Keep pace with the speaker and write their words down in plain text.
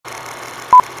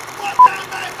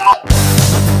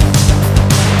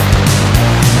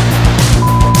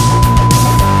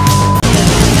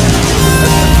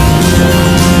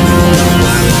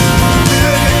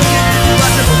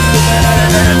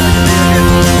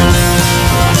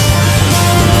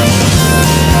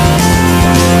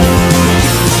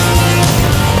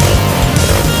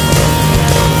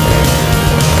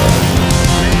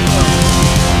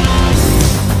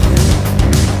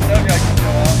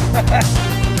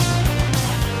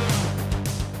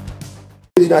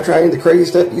Not try any of the crazy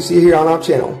stuff you see here on our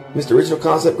channel, Mr. Original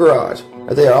Concept Garage,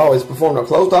 as they are always performed on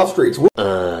closed off streets. 3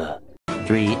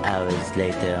 hours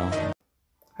later.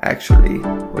 Actually,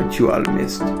 what you all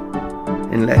missed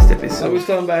in last episode. I was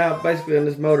talking about how basically on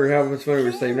this motor, how much money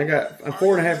we're saving. I'm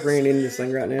 $4.5 grand into this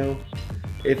thing right now.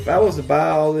 If I was to buy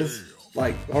all this,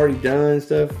 like already done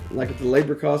stuff, like with the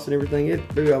labor costs and everything,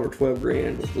 it'd be over 12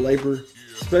 grand with the labor,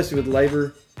 especially with the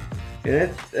labor.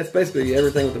 And that's basically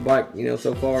everything with the bike, you know,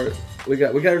 so far. We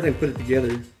got everything put it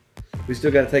together. We still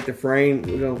got to take the frame.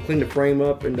 We're going to clean the frame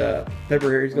up, and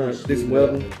Pepper here, he's going to do some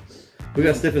welding. We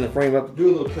got to stiffen the frame up. Do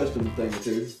a little custom thing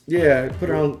too. Yeah, put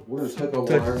it on. We're going to tuck our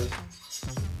wires.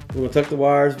 We're going to tuck the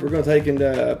wires. We're going to take and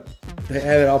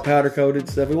have it all powder coated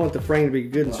stuff. We want the frame to be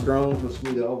good and strong. We're going to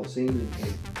smooth out all the seams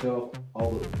and cut off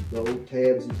all the old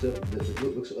tabs and stuff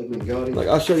that looks ugly and gaudy. Like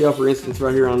I'll show y'all for instance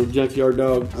right here on the Junkyard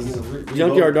Dog.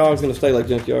 Junkyard Dog's going to stay like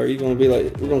Junkyard. He's going to be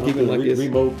like, we're going to keep him like this.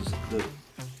 Remold the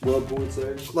weld points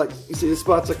there. Like you see the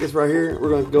spots like this right here. We're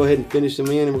going to go ahead and finish them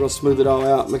in, and we're going to smooth it all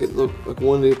out, make it look like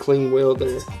one little clean weld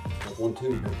there. Like 1,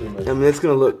 2, I mean, it's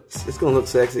gonna look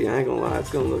sexy. I ain't gonna lie,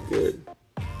 it's gonna look good.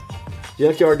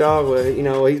 Junkyard Dog, well, you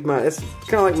know, it's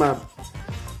kind of like my.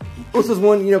 What's this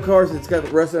one, you know, cars that's got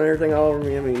rust and everything all over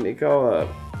me? I mean, they call a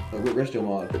resto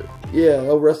mod. Yeah,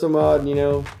 old resto mod. You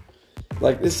know,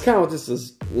 like this is kind of what this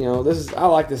is. You know, this is I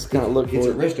like this kind of look. It's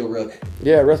a resto ruck.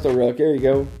 Yeah, resto ruck. There you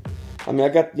go. I mean, I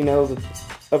got, you know,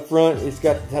 up front, it's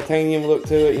got the titanium look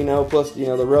to it. You know, plus, you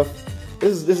know, the rough.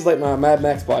 This is like my Mad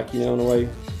Max bike. You know, in a way.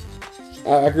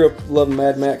 I grew up loving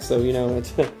Mad Max, so you know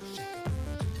it's the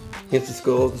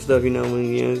skulls and stuff. You know,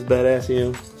 when you know it's badass. You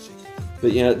know,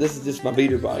 but you know this is just my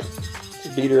beater bike.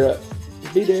 Beat her up,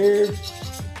 beat her.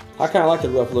 I kind of like the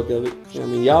rough look of it. I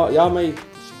mean, y'all may.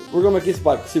 We're gonna make this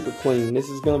bike super clean. This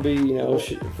is gonna be, you know,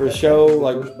 for a show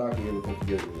like. First bike we ever put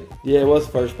together, really. Yeah, it was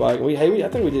the first bike. I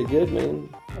think we did good, man.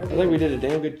 I think we did a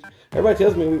damn good. Everybody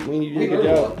tells me you did a good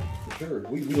job. For sure,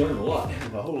 we learned a lot,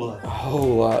 a whole lot. A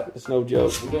whole lot. It's no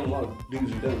joke. We've done a lot of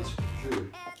do's and don'ts, for sure.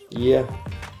 Yeah.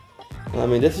 I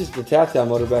mean, this is the Tao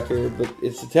motor back here, but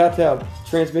it's the Tao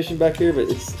transmission back here, but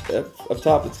it's up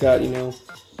top. It's got, you know,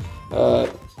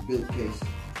 build case.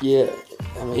 Yeah.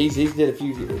 I mean, he's did a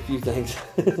few things.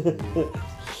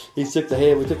 He took the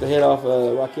head. We took the head off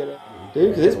Rocketta. Dude,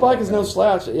 because this bike is no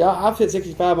slouch. Yeah, I've hit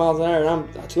 65 miles an hour, and I'm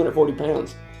 240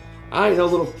 pounds. I ain't no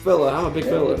little fella. I'm a big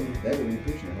fella. That would be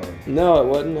pushing it hard. No, it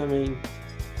wasn't. I mean,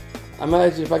 I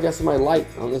imagine if I got somebody light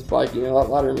on this bike, you know, a lot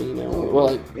lighter than me, you know. Well,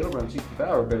 like, it'll run 65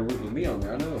 or better with me on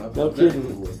there. I know. No kidding.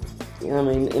 You know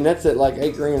what I mean? And that's at like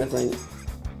 $8 grand, I think.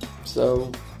 So,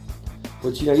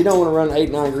 but you know, you don't want to run 8,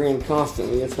 9 grand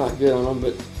constantly. That's not good on them,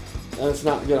 but it's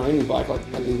not good on any bike like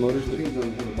these motors.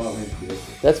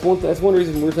 That's one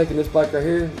reason we're taking this bike right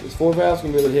here. This 4-valve's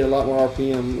gonna be able to hit a lot more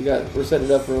RPM. We're setting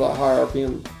it up for a lot higher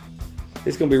RPM.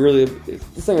 It's gonna be really.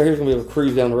 This thing right here is gonna be able to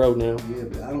cruise down the road now. Yeah,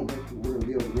 but I don't think we're gonna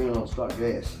be able to run on stock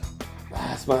gas.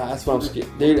 That's what I'm scared,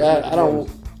 dude. I don't.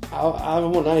 I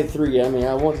want 93. I mean,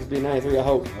 I want it to be 93. I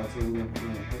hope. That's what we're gonna put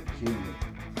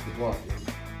the block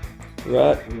in.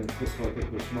 Right. We're gonna put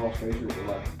a small spacer with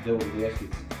like double the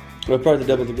gaskets. Well, probably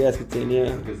double the gaskets in,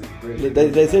 yeah.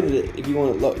 They said that if you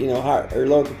want low, you know, higher or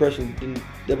lower compression, then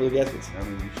double the gaskets. I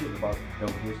mean, you shouldn't have bought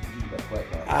double gaskets. You got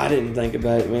flat tires. I didn't think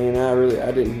about it, man.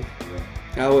 I didn't.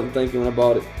 Yeah. I wasn't thinking when I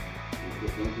bought it.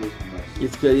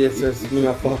 It's good. Yes, that's me,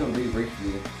 my fault. It's gonna be race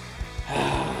fuel.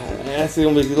 That's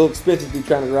gonna be a little expensive to be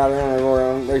trying to ride around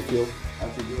on race fuel. I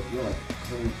think you're like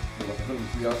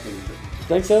 103 octane.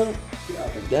 Think so? Yeah, I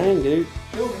think. Dang, dude.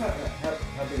 How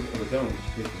big of a dome is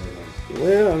you picking right now?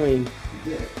 Well, I mean.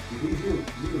 Yeah, if you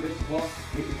hit the block,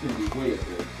 it's gonna be way up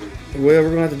there. Well, we're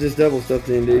gonna have to just double stuff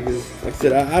then, dude. Cause like I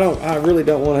said, I really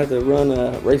don't want to have to run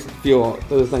race fuel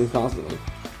through this thing constantly.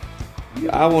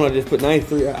 Yeah. I want to just put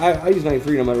 93. I use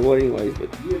 93 no matter what, anyways. But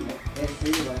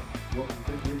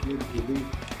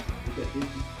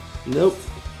nope,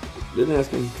 didn't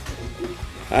ask him.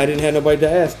 I didn't have nobody to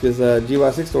ask because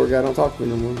GY6 store guy don't talk to me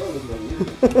no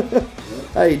more.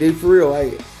 Hey, dude, for real.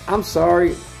 Hey, I'm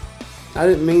sorry. I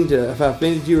didn't mean to. If I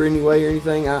offended you or any way or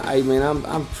anything, man,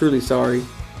 I'm truly sorry.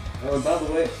 Oh, and by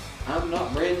the way, I'm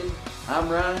not Brandon. I'm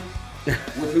Ryan.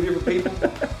 We're two different people.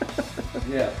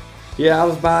 Yeah. Yeah, I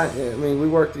was buying. I mean, we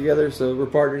work together, so we're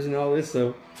partners and all this.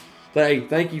 So, hey,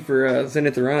 thank you for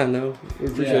sending it to Ryan. Though we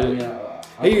appreciate it. Yeah,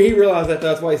 he realized that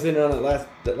that's why he sent it on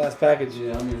that last package.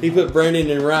 Yeah, I mean, he put Brandon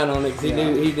and Ryan on it because he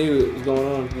knew it was going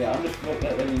on. Yeah, I'm just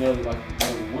letting you know that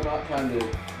we're not trying to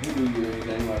do you or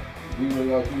anything. Like we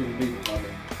really are two different people.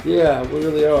 Yeah, we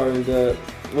really are, and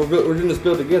we're doing this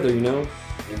build together, you know.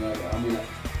 And I mean,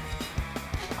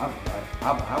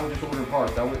 I was just ordering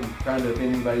parts. I wasn't trying to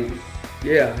offend anybody either.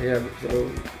 Yeah.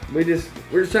 So we're just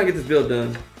trying to get this build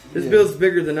done. This build's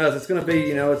bigger than us. It's gonna be,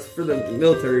 you know, it's for the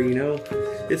military, you know.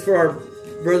 It's for our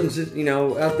brothers and sisters, you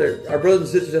know, out there. Our brothers and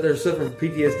sisters out there suffering from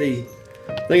PTSD.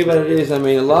 Thing about it is, I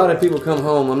mean, a lot of people come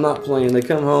home. I'm not playing. They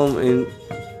come home and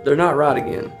they're not right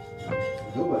again.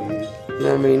 Nobody is.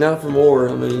 I mean, not from war.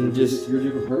 I mean, just you're a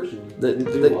different person.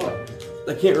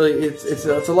 They can't really. It's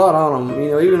a lot on them.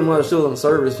 You know, even when they're still in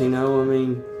service. You know, I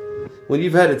mean, when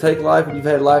you've had to take life, and you've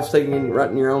had life taken right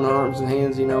in your own arms and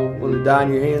hands. You know, when it die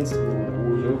in your hands. When the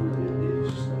war's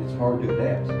over, it's hard to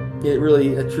adapt. It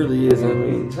truly is. I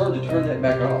mean, it's hard to turn that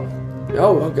back off.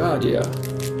 Oh God, yeah.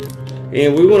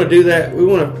 And we want to do that. We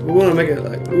want to make it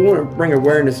like we want to bring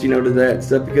awareness, you know, to that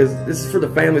stuff because this is for the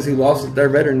families who lost their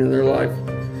veteran in their life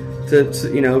to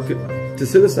you know, to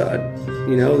suicide.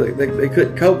 You know, they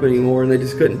couldn't cope anymore and they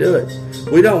just couldn't do it.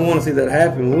 We don't want to see that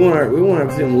happen. We want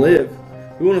to see them live.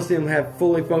 We want to see them have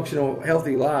fully functional,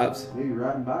 healthy lives. Maybe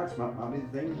riding bikes might be the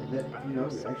thing that, you know,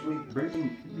 actually brings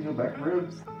them, you know, back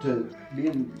around to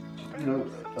being, you know,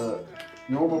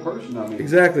 a normal person. I mean,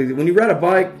 exactly. When you ride a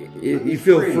bike, you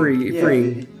feel free. Yeah,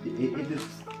 freeing.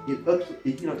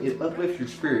 It uplifts your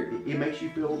spirit. It makes you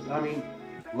feel, I mean,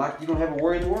 like you don't have a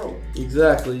worry in the world.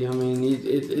 Exactly. I mean,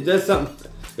 it does something.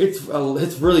 It's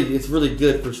really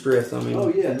good for stress. I mean. Oh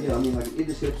yeah. I mean, like it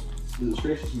just helps the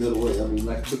stress just melt away. I mean,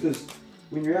 like because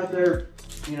when you're out there,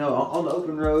 you know, on the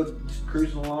open road, just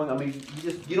cruising along. I mean,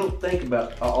 you don't think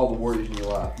about all the worries in your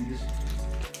life.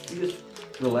 You just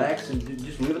relax and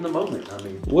just live in the moment. I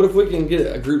mean, what if we can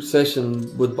get a group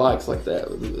session with bikes like that?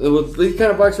 With these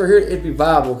kind of bikes right here, it'd be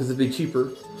viable because it'd be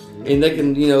cheaper, and they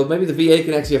can, you know, maybe the VA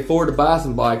can actually afford to buy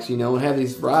some bikes, you know, and have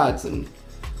these rides and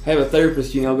have a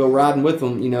therapist, you know, go riding with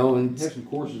them, you know, and have some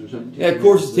courses or something. Yeah,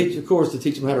 courses to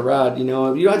teach them how to ride. You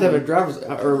know, you don't have to have a driver's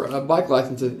or a bike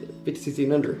license at 50,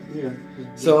 and under. Yeah.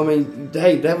 So I mean,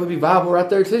 hey, that would be viable right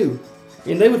there too,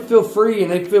 and they would feel free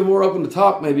and they feel more open to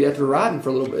talk maybe after riding for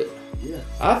a little bit. Yeah.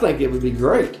 I think it would be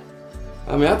great.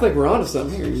 I mean, I think we're onto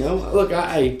something here. You know, look,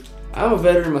 I'm a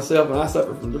veteran myself and I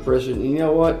suffer from depression. And you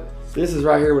know what? This is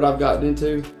right here what I've gotten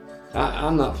into.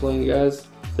 I'm not playing, guys.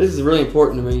 This is really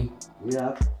important to me.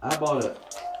 Yeah, I bought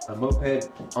a moped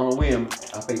on a whim.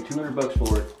 I paid $200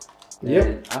 for it. Yep.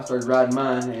 And I started riding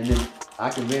mine, and then I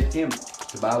convinced him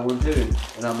to buy one too.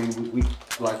 And I mean, we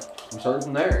started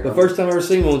from there. The first time I ever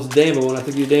seen one was Danville when I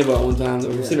took you to Danville at one time.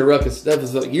 We seen a ruckus. That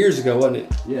was like years ago, wasn't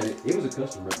it? Yeah, it was a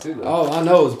custom wreck too, though. Oh, I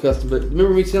know it was a custom, but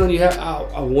remember me telling you how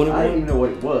I wanted one? I didn't even know what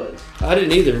it was. I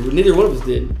didn't either. Neither one of us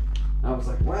did. I was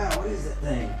like, wow, what is that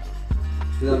thing?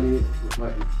 Because I mean,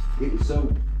 it was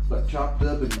so like chopped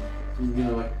up and you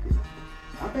know, like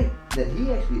I think that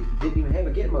he actually didn't even have a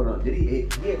get motor on it, did he?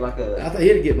 He had like a. I thought he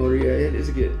had a get motor. Yeah, it is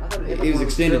a get. It was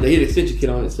extended. He had an extension kit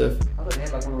on it and stuff. I thought it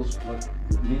had like one of those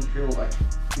like mini trail like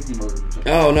 50 motors or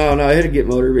something. Oh no, it had a get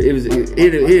motor, but it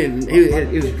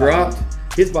was dropped.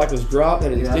 His bike was dropped.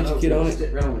 Had an extension kit on it.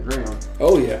 Sitting right on the ground.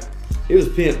 Oh yeah, it was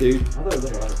pimp, dude. I thought it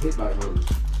was like a hit bike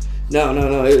motor.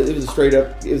 No, it was a straight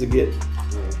up. It was a get.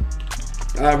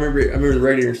 I remember the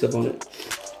radiator and stuff on it.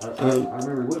 I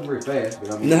remember it wasn't very fast,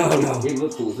 but I mean, no. It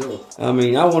looked cool as hell. I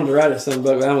mean, I wanted to ride it some,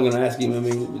 but I'm going to ask him. I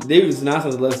mean, dude was nice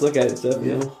enough to let us look at it and stuff,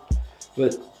 you know.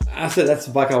 But I said that's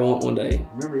the bike I want one day.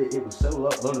 Remember, it was so low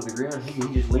to the ground,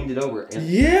 he just leaned it over. And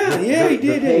he did.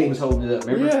 The peg was holding it up,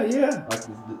 remember? Yeah. Like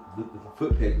the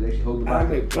foot peg was actually holding the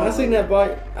bike up. When I seen that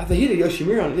bike, I think he had a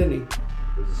Yoshimura on it, didn't he?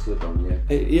 It was a slip on, yeah.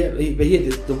 Yeah, but he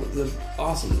had the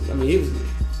awesome. I mean, he was.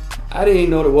 I didn't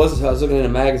even know what it was until I was looking at a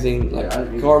magazine, like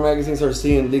car magazine, started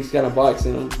seeing these kind of bikes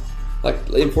in them, like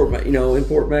import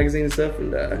magazine and stuff.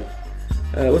 And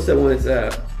what's that one? It's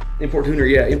Import Tuner,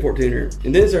 Import Tuner. And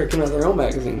then they started coming out their own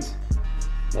magazines.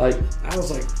 Like I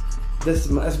was like, this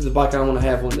is the bike I want to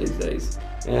have one of these days.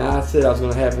 And I said I was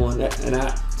going to have one, and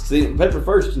I see Pepper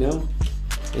first, you know.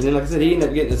 And then, like I said, he ended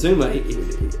up getting a Zuma.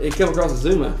 He come across a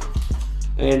Zuma,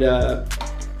 and.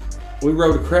 We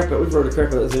rode the crap out of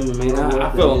that Zuma, man.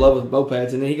 I fell in love with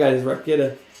mopeds, and then he got his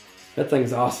Raketa. That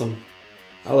thing's awesome.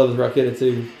 I love his Raketa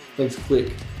too. Thing's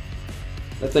quick.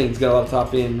 That thing's got a lot of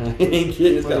top end. I ain't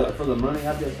kidding. For the money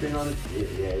I've got spent on it,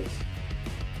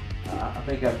 I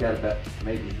think I've got about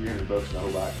maybe $300 in the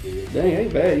whole bike here. Dang,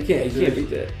 ain't bad. You can't beat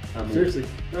that. I mean, seriously.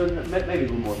 No, maybe a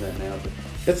little more than that now. But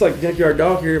That's like Junkyard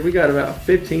Dog here. We got about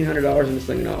 $1,500 in this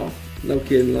thing and all. No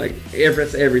kidding. Like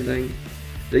that's everything.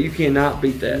 So you cannot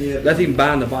beat that. Yeah, that's even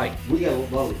buying the bike. We got a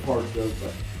lot of parts though,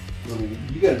 but I mean,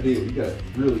 you got a deal. You got a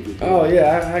really good deal. Oh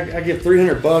yeah, I give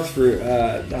 $300 for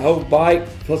the whole bike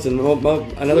plus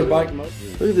another bike.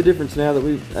 Look at the difference now that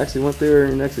we actually went there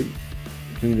and actually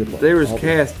cleaned it. There was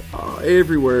cast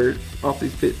everywhere off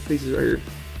these pieces right here.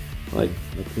 Like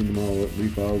I cleaned them all up,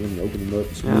 refiled them, opened them up,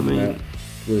 and smoothed them out.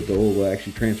 So that the oil will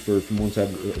actually transfer from one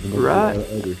side to the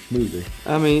other smoothly.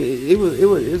 I mean, it was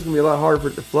gonna be a lot harder for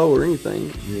it to flow or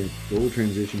anything. Yeah, the oil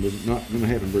transition was not gonna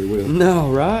happen very well.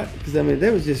 No, right? Because I mean,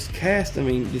 that was just cast. I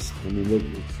mean, look,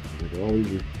 all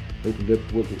these are opened up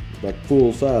like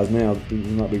full size now. It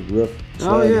might be rough.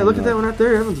 Oh yeah, look at that one right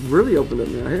there. That one's really opened up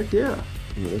now. Heck yeah.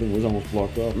 Yeah, that thing was almost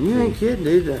blocked off. You ain't kidding,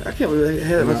 dude. I can't believe they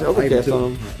had that much overcast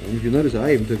on them. And if you notice,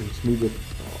 I even took it to smooth up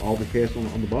all the cast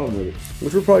on the bottom of it.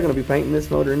 Which we're probably going to be painting this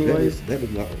motor anyways. That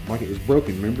was like it was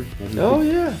broken, remember? Oh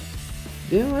yeah.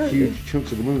 Yeah, right. Huge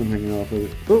chunks of aluminum hanging off of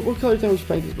it. What color do you think we should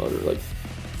paint this motor? Like,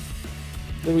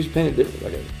 think we should paint it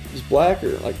different, like just black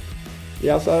or like the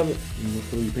outside of it? What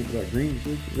color you think about green, you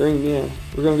see? Green, yeah.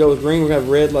 We're going to go with green. We're going to have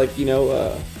red, like, you know,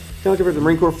 kind of like the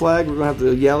Marine Corps flag. We're going to have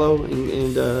the yellow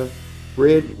and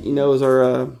red, you know, as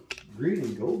our... Green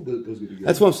and gold goes good together.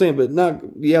 That's what I'm saying, but not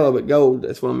yellow, but gold.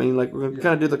 That's what I mean. Like, we're going to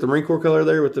kind of do like the Marine Corps color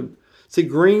there with the... See,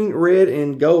 green, red,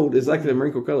 and gold is like the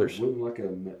Marine Corps colors. Wouldn't like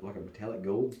a metallic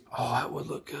gold? Oh, that would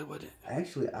look good, wouldn't it?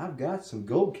 Actually, I've got some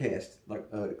gold cast, like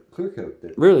clear coat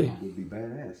that really would be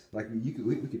badass. Like we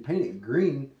could paint it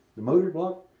green, the motor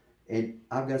block, and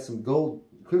I've got some gold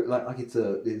clear, like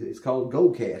it's called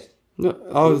gold cast. No,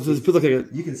 oh, it's like a,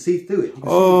 you can see through it.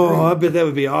 Oh, I bet that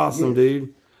would be awesome,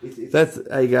 dude. That's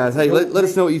hey guys, hey let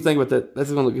us know what you think about that.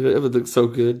 That's gonna look good. It would look so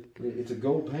good. It's a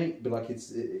gold paint, but like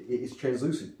it's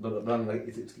translucent. Like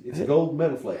it's a gold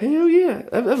metal flake. Hell yeah,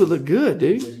 that would look good,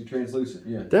 dude. It's translucent.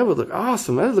 Yeah. That would look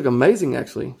awesome. That would look amazing,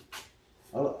 actually.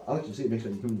 I'll let you see it next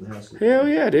time you come to the house. Hell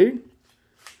yeah, dude.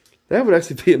 That would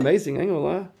actually be amazing. I ain't gonna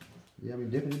lie. Yeah, I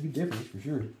mean definitely be different for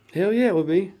sure. Hell yeah, it would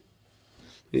be.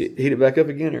 Heat it back up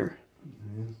again, or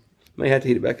may have to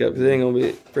heat it back up because it ain't gonna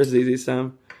be press it easy this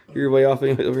time. You're way off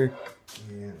anyway over here.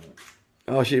 Yeah.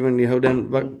 Oh shit, when you hold down the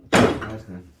bucket.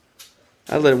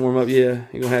 I'd let it warm up, yeah.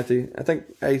 You're gonna have to. I think,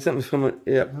 hey, something's coming.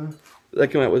 Yeah. They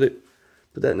come out with it.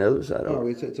 Put that on the other side. Oh,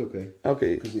 it's okay.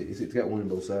 Okay. Because it's got one on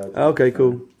both sides. Okay,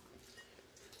 cool.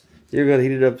 You're gonna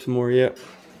heat it up some more, yep.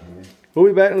 Yeah. We'll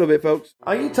be back in a little bit, folks.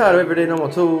 Are you tired of everyday normal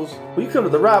tools? Well, you come to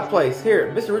the right place. Here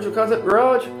at Mr. Original Concept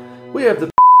Garage, we have the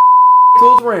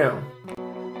tools around.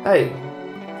 Hey.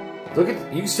 Look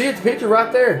at, you can see it, the picture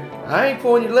right there. I ain't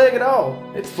pulling your leg at all.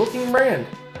 It's Booking brand.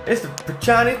 It's the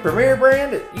Chinese premier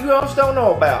brand that you almost don't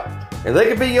know about. And they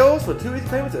can be yours for 2 easy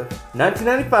payments of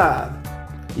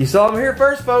 $19.95. You saw them here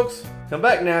first, folks. Come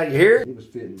back now, you hear? It was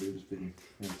fitting, dude. It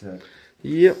was fitting.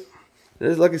 Yep.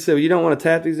 This, like I said, you don't want to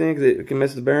tap these in because it can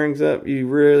mess the bearings up. You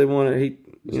really want to heat,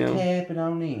 you know. Tap it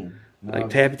on in. No. Like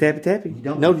tappy, tappy, tappy.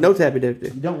 No tappy, tappy.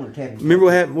 You don't want to tap it. Remember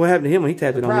what happened to him when he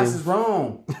tapped it on him? The price is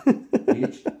wrong,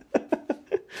 bitch.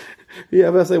 Yeah, I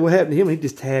was about to say what happened to him. He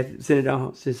just tapped, send it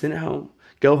on, send it home.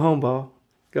 Go home, Bob.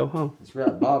 Go home. That's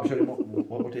right. Bob showed him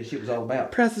what that shit was all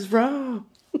about. Price is wrong.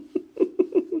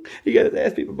 He got his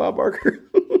ass beat by Bob Barker.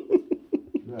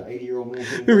 80-year-old man.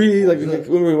 Remember he like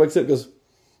when he wakes up, goes,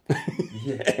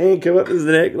 yeah. And come up his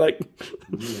neck like.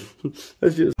 Yeah.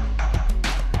 That's just.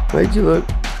 Made you look.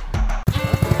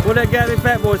 What that guy, that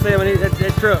fat boy, say when he that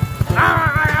truck?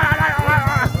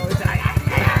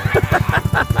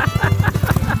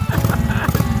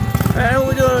 Hey, what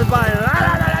we doing on his body?